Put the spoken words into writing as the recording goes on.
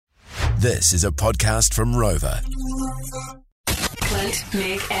This is a podcast from Rover. Clint,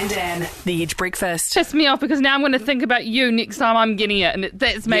 Meg and Dan. The Edge Breakfast. Piss me off because now I'm going to think about you next time I'm getting it, and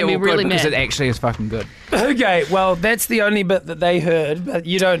that's made me really mad. Because it actually is fucking good. Okay, well, that's the only bit that they heard, but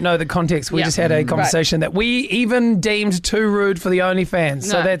you don't know the context. We just had a conversation that we even deemed too rude for the OnlyFans.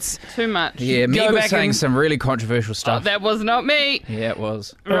 So that's too much. Yeah, Meg was saying some really controversial stuff. Oh, that was not me. Yeah, it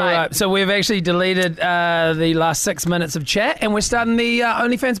was. Right. So we've actually deleted the last 6 minutes of chat, and we're starting the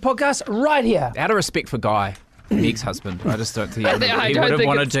OnlyFans podcast right here. Out of respect for Guy, Meg's husband, I just don't think he would have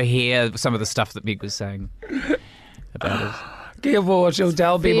wanted to hear some of the stuff that Meg was saying about it. Careful what she'll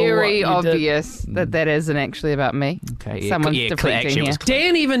tell people. Very obvious that isn't actually about me. Okay, Someone's deflecting here.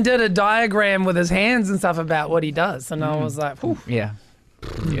 Dan even did a diagram with his hands and stuff about what he does, and I was like, "Ooh." Yeah,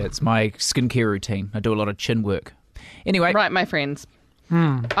 it's my skincare routine. I do a lot of chin work. Anyway. Right, my friends.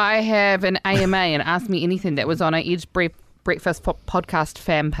 I have an AMA and Ask Me Anything that was on our Edge Breakfast podcast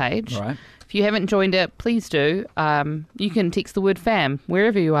fan page. Right. If you haven't joined it, please do. You can text the word FAM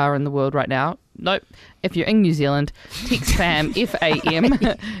wherever you are in the world right now. Nope. If you're in New Zealand, text FAM, F-A-M,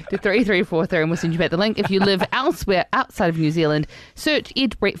 to 3343 and we'll send you back the link. If you live elsewhere outside of New Zealand, search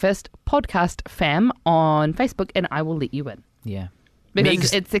Edge Breakfast Podcast FAM on Facebook and I will let you in. Yeah.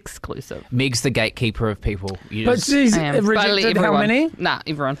 Because it's exclusive. Meg's the gatekeeper of people. But she's rejected how many? Nah,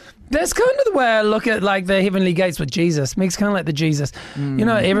 everyone. That's kind of the way I look at like the heavenly gates with Jesus. Meg's kind of like the Jesus. You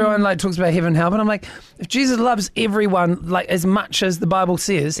know, everyone like talks about heaven and hell, but I'm like, if Jesus loves everyone like as much as the Bible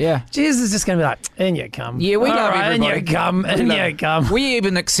says, Jesus is just going to be like, in you come. Yeah, we love everybody. In you come, in you come. We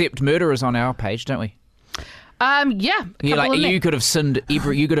even accept murderers on our page, don't we? Yeah. You could have sinned.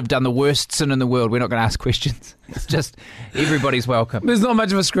 You could have done the worst sin in the world. We're not going to ask questions. It's just everybody's welcome. There's not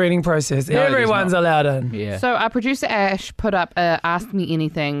much of a screening process. No, everyone's allowed in. Yeah. So our producer Ash put up a Ask Me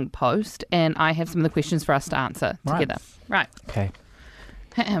Anything post, and I have some of the questions for us to answer together. Right. Okay.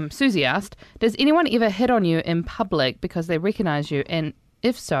 Susie asked, "Does anyone ever hit on you in public because they recognise you? And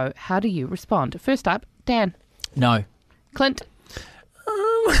if so, how do you respond?" First up, Dan. No. Clint.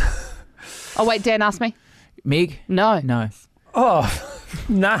 Oh wait, Dan asked me. Meg? No. Oh,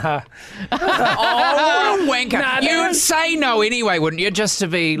 nah. Oh, what a wanker. Nah, you would say no anyway, wouldn't you? Just to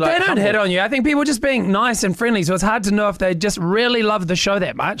be like... They don't hit on you. I think people are just being nice and friendly, so it's hard to know if they just really love the show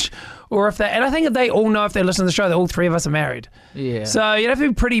that much, or if they... And I think if they all know if they listen to the show that all three of us are married. Yeah. So you'd have to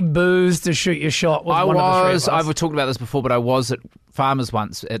be pretty boozed to shoot your shot with one of the three of us. I've talked about this before, but I was at Farmers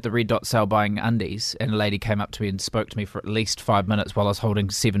once at the Red Dot sale buying undies, and a lady came up to me and spoke to me for at least 5 minutes while I was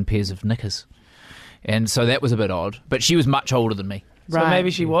holding 7 pairs of knickers. And so that was a bit odd. But she was much older than me. So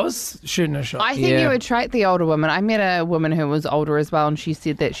maybe she was shooting a shot. I think you attract the older women. I met a woman who was older as well, and she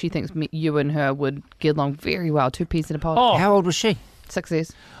said that she thinks you and her would get along very well. 2 peas in a pod. Oh. How old was she? 6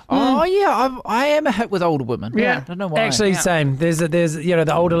 years. Oh, yeah. I am a hit with older women. Yeah. I don't know why. Actually, same. There's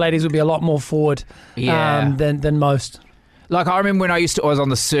the older ladies would be a lot more forward than most. Like, I remember when I was on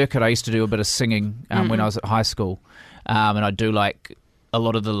the circuit, I used to do a bit of singing when I was at high school. And I do like... a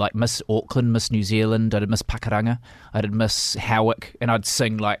lot of the like Miss Auckland, Miss New Zealand, I did Miss Pakaranga, I did Miss Howick, and I'd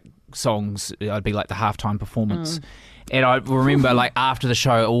sing like songs, I'd be like the halftime performance. And I remember like after the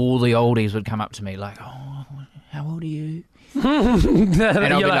show, all the oldies would come up to me like, "Oh, how old are you?" And I'd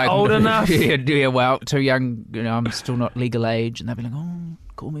be like, old enough? Yeah, well, too young, I'm still not legal age. And they'd be like, "Oh,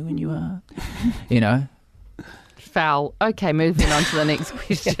 call me when you are," Foul. Okay, moving on to the next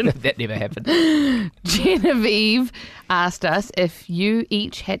question. That never happened. Genevieve asked us if you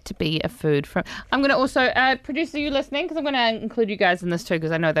each had to be a food from... I'm going to also... producer, you listening? Because I'm going to include you guys in this too,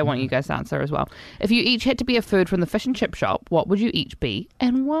 because I know they want you guys to answer as well. If you each had to be a food from the fish and chip shop, what would you each be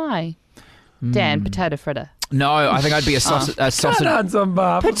and why? Dan, potato fritter. No, I think I'd be a sausage... Potato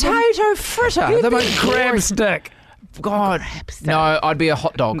fritter? The most crab stick. God. No, I'd be a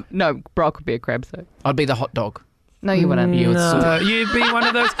hot dog. No, Brock would be a crab stick. I'd be the hot dog. No, you wouldn't. You'd be one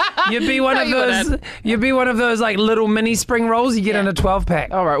of those. You'd be one of those. You'd be one of those like little mini spring rolls you get in a 12-pack.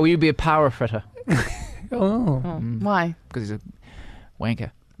 All right. Well, you'd be a power fritter. Why? Because he's a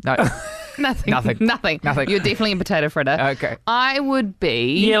wanker. No. Nothing. You're definitely a potato fritter. Okay. I would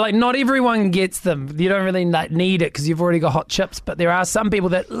be... Yeah, like not everyone gets them. You don't really need it because you've already got hot chips, but there are some people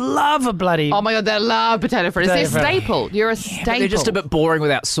that love a bloody... Oh my God, they love potato fritters. They're staple. You're a staple. They're just a bit boring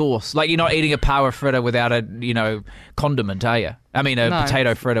without sauce. Like you're not eating a power fritter without a, condiment, are you? I mean,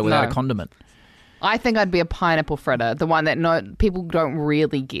 potato fritter without a condiment. I think I'd be a pineapple fritter, the one that people don't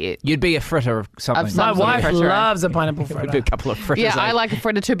really get. You'd be a fritter of something. My wife loves a pineapple fritter. We'd do a couple of fritters. Yeah, I like a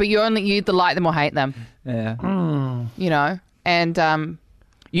fritter too, but you either like them or hate them. Yeah. And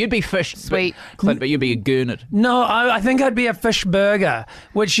You'd be fish, Sweet. Clint, but you'd be a gurnard. No, I think I'd be a fish burger,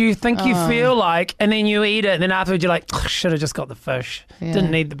 which you think you feel like, and then you eat it, and then afterwards you're like, should have just got the fish. Yeah.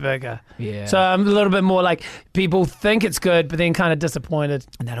 Didn't need the burger. Yeah. So I'm a little bit more like people think it's good, but then kind of disappointed.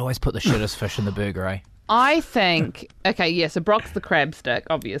 And they'd always put the shittest fish in the burger, eh? I think, okay, yeah, so Brock's the crab stick,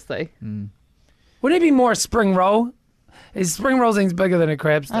 obviously. Wouldn't it be more a spring roll? His spring roll seems bigger than a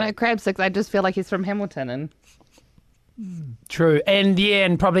crab stick. I know, crab sticks, I just feel like he's from Hamilton. And True.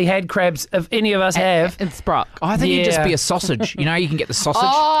 And probably had crabs, if any of us have. it's Brock. Oh, I think you'd just Yeah. be a sausage. You know, you can get the sausage.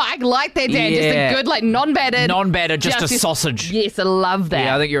 Oh, I like that, Dan. Just Yeah. a good, like, non-battered. Non-battered, just a sausage. Yes, I love that.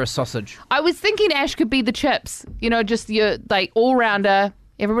 Yeah, I think you're a sausage. I was thinking Ash could be the chips. You know, just your, like, all-rounder.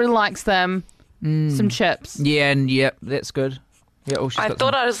 Everybody likes them. Some chips. Yeah, and that's good. Yeah, she's I got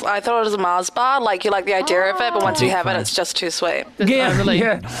thought it was a Mars bar. Like, you like the idea of it, but once you Deep have it, fried. it's just too sweet. Yeah, really-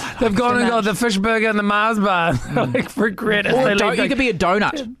 yeah. They've gone and got much. the fish burger and the Mars bar. Like, for credit. Or They you leave could be a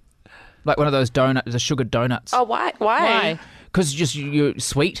donut. Like one of those donuts, the sugar donuts. Oh, why? Why? Because just you're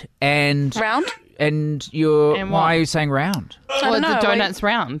sweet and... Round? And you're... And what? why are you saying round? Well, don't the know, donut's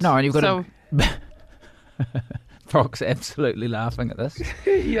round. No, and you've got so, Brock's absolutely laughing at this.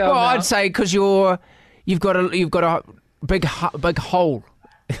 Yeah, Well, no. I'd say because you've got a big hole.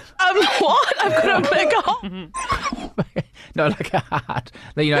 What? I've got a big hole. No, like a heart.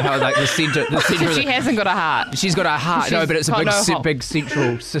 You know how like the center of she the, hasn't got a heart. she's got a heart. No, She's but it's a got big no hole. big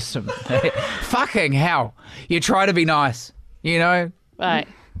central system. Fucking hell! You try to be nice, you know. Right.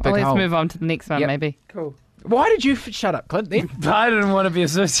 Big Well, let's hole. move on to the next one, Yep. maybe. Cool. Why did you shut up, Clint? Then? I didn't want to be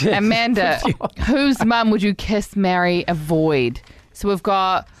associated. Amanda, whose mum would you kiss, marry, avoid? So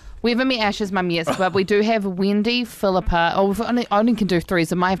we haven't met Ash's mum yet, but we do have Wendy, Philippa. Oh, we only can do three,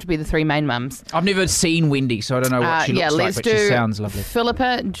 so it might have to be the three main mums. I've never seen Wendy, so I don't know what she looks like, let's but do she sounds lovely.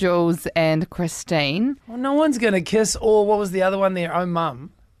 Philippa, Jules, and Christine. Well, no one's going to kiss, or what was the other one, their own mum?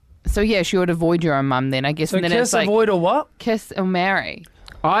 So yeah, she would avoid your own mum then, I guess. So and then kiss, it's like avoid, or what? kiss or marry,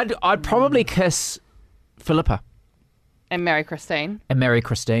 I'd probably kiss Philippa and marry Christine. and marry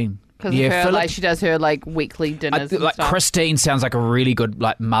Christine. Because like she does her like weekly dinners. and like stuff. Christine sounds like a really good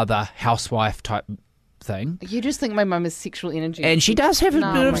like mother housewife type thing, You just think my mum has sexual energy, and she does have a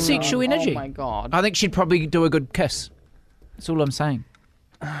No, bit of my sexual God. energy. Oh my god! I think she'd probably do a good kiss. That's all I'm saying.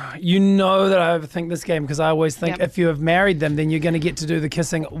 You know that I overthink this game because I always think Yep. if you have married them, then you're going to get to do the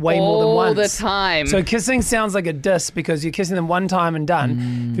kissing way more than All once. the time. So kissing sounds like a diss because you're kissing them one time and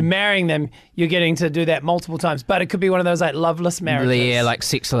done. If you're marrying them, you're getting to do that multiple times. But it could be one of those like loveless marriages. Yeah, like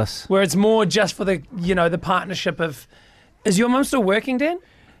sexless. where it's more just for the the partnership of. Is your mum still working, Dan?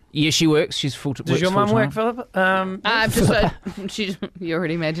 Yeah, she works. She's full. Does your mum work, Philip? You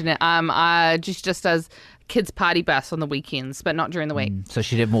already imagine it. Just does kids party bus on the weekends, but not during the week. So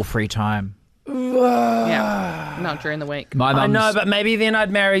she'd have more free time. Yeah, not during the week. My I mum's. know, but maybe then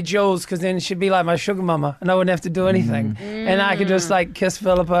I'd marry Jules because then she'd be like my sugar mama and I wouldn't have to do anything. And I could just like kiss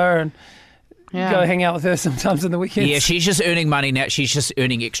Philippa and Yeah. go hang out with her sometimes on the weekends. Yeah, she's just earning money now. She's just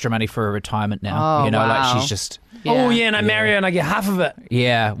earning extra money for her retirement now. Oh, you know, wow. like she's just. Oh, yeah, and I marry her and I get half of it.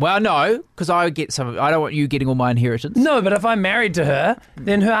 Yeah. Well, no, because I get some. I don't want you getting all my inheritance. No, but if I'm married to her,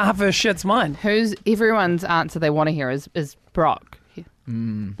 then half her shit's mine. Who's everyone's answer they want to hear is Brock.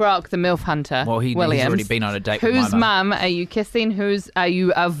 Brock, the MILF hunter. Well, he's Williams. already been on a date with Whose my mum. mum are you kissing? Whose are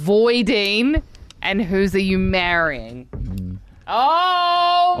you avoiding? And whose are you marrying?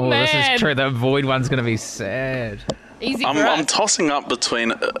 Oh, Oh, man. this is true. The void one's going to be sad. Easy for I'm us. tossing up between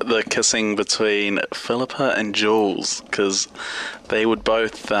the kissing between Philippa and Jules because they would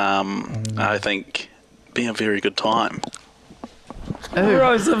both, I think, be a very good time.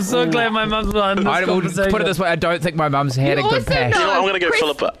 Gross, I'm so glad my mum's on this I will conversation. put it this way. I don't think my mum's had a You good also patch. know- You know what, I'm going to go Chris-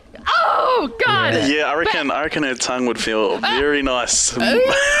 Philippa. Oh, God. Yeah, I reckon her tongue would feel very nice.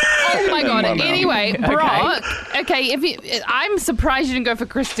 Oh my god! Come on now. Anyway, Brock. Okay, I'm surprised you didn't go for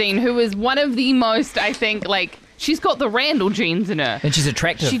Christine, who is one of the most. I think like she's got the Randall genes in her. And she's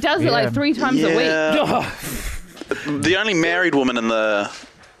attractive. She does it like 3 times a week. Yeah. The only married woman in the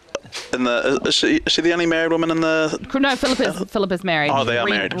is she the only married woman in the? No, Philip is married. Oh, they are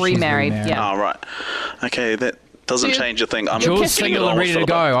married. She's Remarried. remarried. Yeah. Oh right. Okay, that doesn't So change a thing. I'm you're Jules getting it single on and with ready to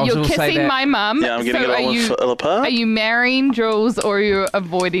go. Philippa. I You're will say kissing that. my mum. Yeah, I'm getting so it on with Philippa. Are you marrying Jules or are you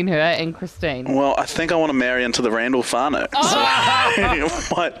avoiding her and Christine? Well, I think I want to marry into the Randall Farnock.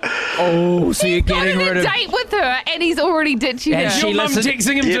 So, what? Oh, so you're Got getting on rid a of. date with her and he's already ditching And her. she Your mum listens-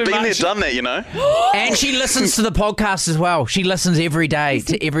 texting him Yeah, too been there, much. done that, you know. And she listens to the podcast as well. She listens every day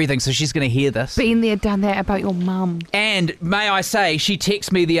to everything, so she's going to hear this. Been there, done that about your mum. And may I say, she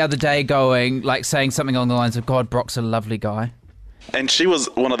texted me the other day saying something along the lines of, God, Brock's a lovely guy. And she was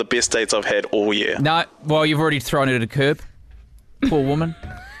one of the best dates I've had all year. No, well, you've already thrown her to the curb. Poor woman.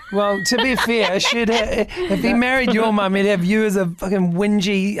 Well, to be fair, if he married your mum, he'd have you as a fucking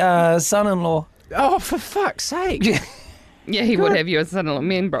whingy son-in-law. Oh, for fuck's sake. Yeah, he would have you as son-in-law.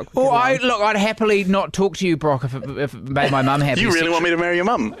 Me and Brock. I'd happily not talk to you, Brock, if it made my mum happy. You really want me to marry your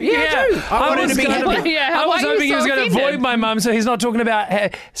mum? Yeah, I do. I wanted to be happy. Yeah, I was hoping he was going to avoid my mum, so he's not talking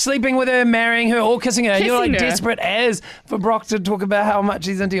about sleeping with her, marrying her, or kissing her. You're like desperate as for Brock to talk about how much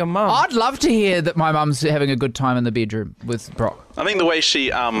he's into your mum. I'd love to hear that my mum's having a good time in the bedroom with Brock. I think the way she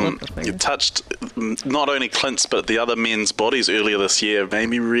touched not only Clint's but the other men's bodies earlier this year made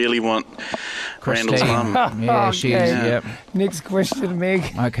me really want Randall's mum. Yeah, she is. Yep. Next question,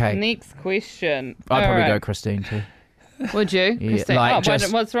 Meg. Okay. Next question. I'd probably go Christine too. Would you? Yeah, Christine? like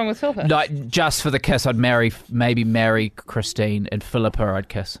what's wrong with Philippa? Like just for the kiss, I'd maybe marry Christine, and Philippa I'd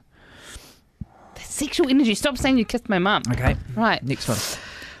kiss. Sexual energy. Stop saying you kissed my mum. Okay. Right. Next one.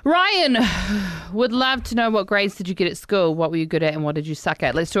 Ryan would love to know, what grades did you get at school? What were you good at and what did you suck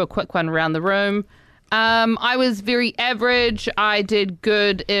at? Let's do a quick one around the room. I was very average. I did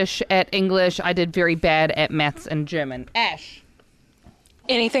good-ish at English. I did very bad at maths and German. Ash.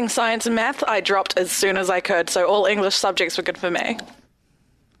 Anything science and math, I dropped as soon as I could, so all English subjects were good for me.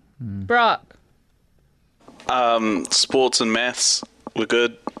 Brock. Sports and maths were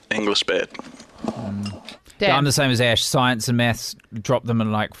good. English bad. Dan. I'm the same as Ash. Science and maths, dropped them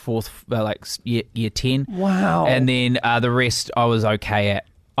in like year 10. Wow. And then the rest I was okay at.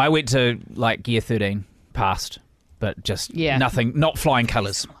 I went to like year 13, passed, but just nothing, not flying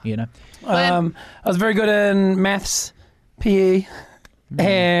colours, you know. I was very good in maths, PE,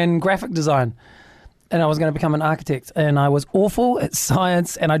 and graphic design. And I was going to become an architect. And I was awful at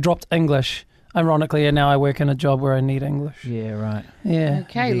science, and I dropped English, ironically, and now I work in a job where I need English. Yeah, right. Yeah.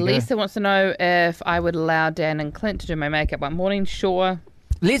 Okay, Lisa wants to know if I would allow Dan and Clint to do my makeup one morning. Sure.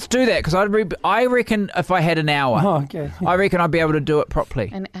 Let's do that, because I reckon if I had an hour, Oh, okay. I reckon I'd be able to do it properly.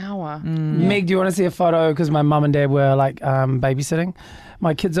 An hour. Meg, do you want to see a photo? Because my mum and dad were like babysitting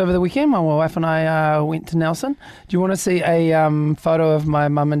my kids over the weekend. My wife and I went to Nelson. Do you want to see a photo of my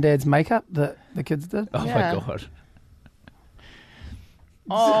mum and dad's makeup that the kids did? Oh Yeah. my God.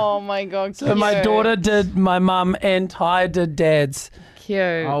 Oh my God. So my daughter did my mum and Ty did dad's. Cute.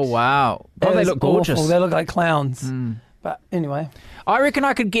 Oh, wow. Oh, they It look was gorgeous. awful. They look like clowns. But anyway. I reckon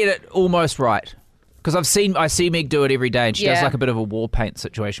I could get it almost right. Because I see Meg do it every day, and she does Yeah. like a bit of a war paint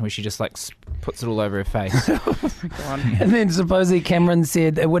situation where she just like puts it all over her face. And then supposedly Cameron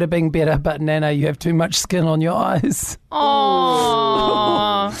said it would have been better, but Nana, you have too much skin on your eyes.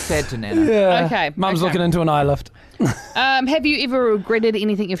 Aww. Sad to Nana. Yeah. Okay, Mum's okay. looking into an eye lift. Have you ever regretted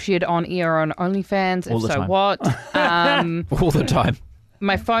anything you've shared on air or on OnlyFans? All If the so, time. what? All the time.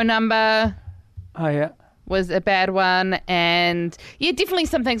 My phone number Oh, yeah. was a bad one, and yeah, definitely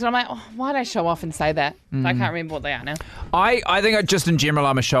some things. And I'm like, oh, why did I show off and say that? I can't remember what they are now. I think just in general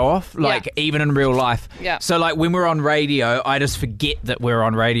I'm a show off, like even in real life. Yeah. So like when we're on radio, I just forget that we're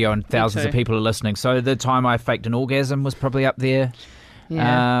on radio and thousands of too. people are listening. So the time I faked an orgasm was probably up there.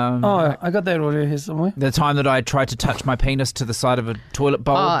 Yeah. Oh, I got that audio here somewhere. The time that I tried to touch my penis to the side of a toilet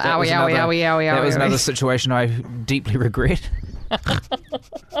bowl. Oh, that was owie, another, owie, owie, That was owie, another owie. situation I deeply regret.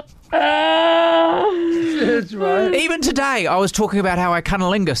 That's right. Even today, I was talking about how I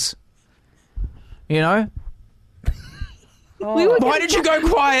cunnilingus. You know? Why did you go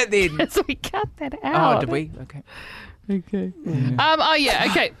quiet then? So we cut that out. Oh, did we? Okay. Okay. Oh yeah.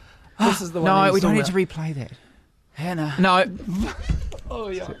 Okay. This is the one. No, he's we don't talking need about. to replay that. Hannah. No. Oh,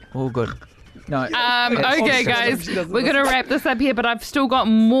 yeah. All good. No. Okay, guys, we're gonna wrap this up here, but I've still got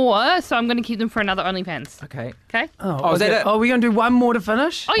more, so I'm gonna keep them for another OnlyFans. Okay. Okay. Oh, is that okay. it? Oh, we're going to do one more to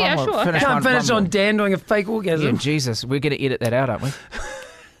finish? Oh yeah, more. sure. Finish Okay. Can't one finish more. on Dan doing a fake orgasm. Yeah, Jesus. We're going to edit that out, aren't we?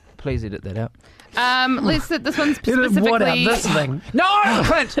 Please edit that out. Let's set this one Edit what out? specifically. This thing. No!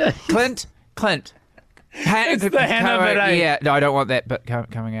 Clint. It's the Hannah bit, eh? Yeah, no, I don't want that bit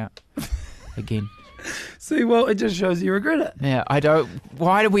coming out again. See, well, it just shows you regret it. Yeah, I don't.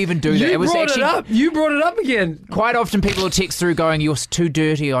 Why did we even do that? You It was brought actually it up. You brought it up again. quite often people will text through going, "You're too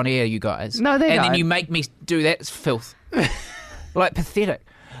dirty on air, you guys." No, they And don't. then you make me do that. It's filth. Like pathetic.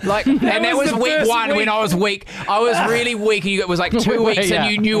 Like, and that was the week first one week. when I was weak. I was really weak, and it was like 2 weeks, Yeah.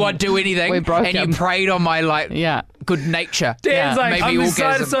 and you knew I'd do anything, We broke and him. you preyed on my Yeah. good nature. Dan's like, Maybe I'm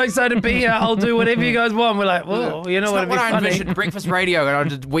orgasm. so excited to be here. I'll do whatever you guys want. We're like, whoa, you know It's what? not It'd what be I funny. envisioned. Breakfast radio, and I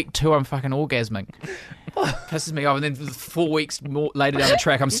did week 2. I'm fucking orgasming. Pisses me off, and then 4 weeks more later down the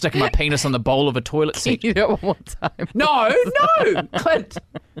track, I'm sticking my penis on the bowl of a toilet seat. You do it one more time. No,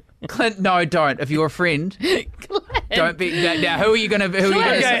 Clint, no, don't. If you're a friend, Clint. Don't be. Now, who are you going to?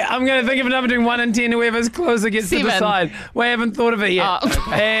 Okay, I'm going to think of a number between 1 and 10. Whoever's closer gets 7. to decide. We haven't thought of it yet.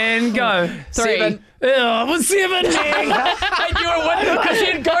 And go. 3. 7. Oh, well, 7, Meg. I knew it wouldn't because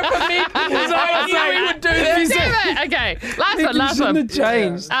you'd go for me. So I knew we would do that. Damn it. Okay, last one. Have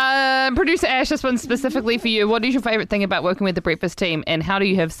changed. Producer Ash, this one's specifically for you. What is your favourite thing about working with the breakfast team, and how do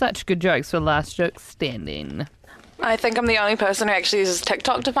you have such good jokes for last joke standing? I think I'm the only person who actually uses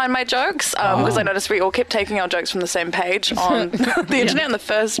TikTok to find my jokes because I noticed we all kept taking our jokes from the same page on the internet in the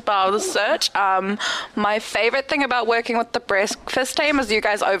first bar of the search. My favourite thing about working with the breakfast team is you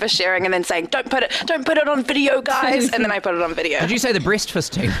guys oversharing and then saying, don't put it on video, guys, and then I put it on video. Did you say the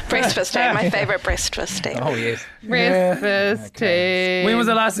breastfist team? Breakfast team, my favourite breakfast team. Oh yes. Breakfast team. When was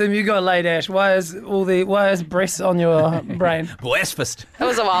the last time you got laid, Ash? Why is breasts on your brain? Breastfist. It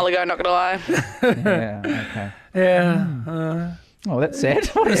was a while ago, not gonna lie. Yeah. Okay. Yeah. Oh, that's sad.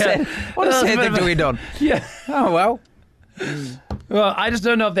 What a sad thing to end on. Yeah. Oh well. Well, I just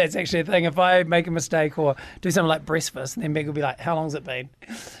don't know if that's actually a thing. If I make a mistake or do something like breastfist, then Meg will be like, how long's it been?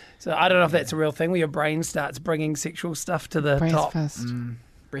 So I don't know if that's a real thing where your brain starts bringing sexual stuff to the top.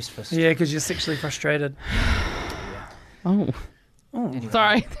 Breastfist. Yeah, because you're sexually frustrated. Oh. Anyway.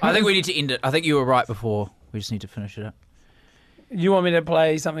 Sorry. I think we need to end it. I think you were right before. We just need to finish it up. You want me to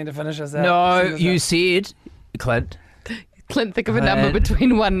play something to finish us out? No, you said, Clint. Clint, think of a number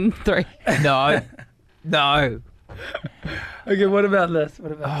between 1 and 3. No. Okay, what about this?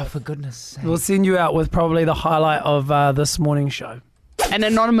 For goodness sake. We'll send you out with probably the highlight of this morning's show. An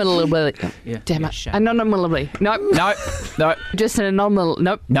anomaly. Yeah. Damn it. Shame. Anomaly. Nope. No. Just an anomaly.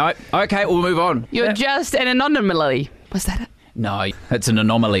 Nope. No. Okay, we'll move on. You're just an anomaly. Was that it? No, it's an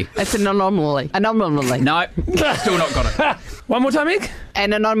anomaly. It's an anomaly. Anomaly. No, still not got it. One more time, Meg?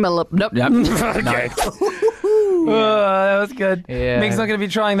 An anomaly. Nope. Yep. Okay. Oh, that was good. Yeah. Meg's not going to be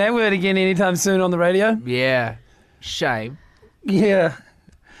trying that word again anytime soon on the radio. Yeah. Shame. Yeah.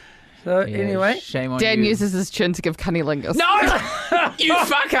 So, Yeah, anyway. Shame on Dan you. uses his chin to give cunnilingus. No! You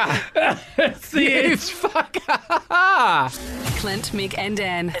fucker! It's the You edge. fucker! Clint, Meg, and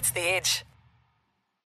Dan. It's The Edge.